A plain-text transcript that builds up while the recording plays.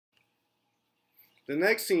The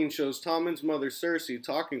next scene shows Tommen's mother Cersei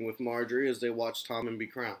talking with Margaery as they watch Tommen be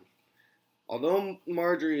crowned. Although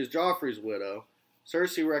Margaery is Joffrey's widow,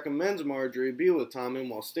 Cersei recommends Margaery be with Tommen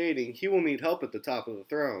while stating he will need help at the top of the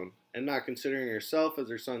throne, and not considering herself as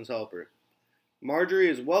her son's helper. Margaery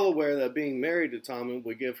is well aware that being married to Tommen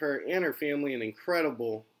would give her and her family an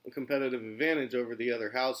incredible competitive advantage over the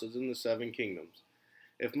other houses in the Seven Kingdoms.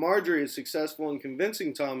 If Margaery is successful in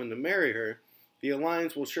convincing Tommen to marry her, the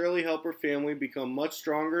alliance will surely help her family become much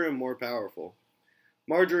stronger and more powerful.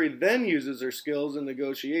 Margaery then uses her skills in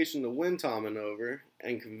negotiation to win Tommen over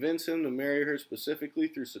and convince him to marry her specifically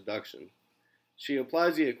through seduction. She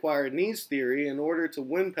applies the acquired needs theory in order to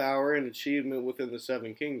win power and achievement within the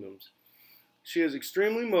Seven Kingdoms. She is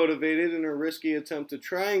extremely motivated in her risky attempt to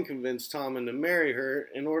try and convince Tommen to marry her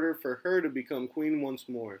in order for her to become queen once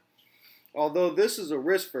more. Although this is a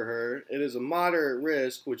risk for her, it is a moderate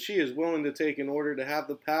risk which she is willing to take in order to have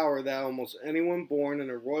the power that almost anyone born in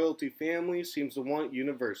a royalty family seems to want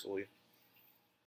universally.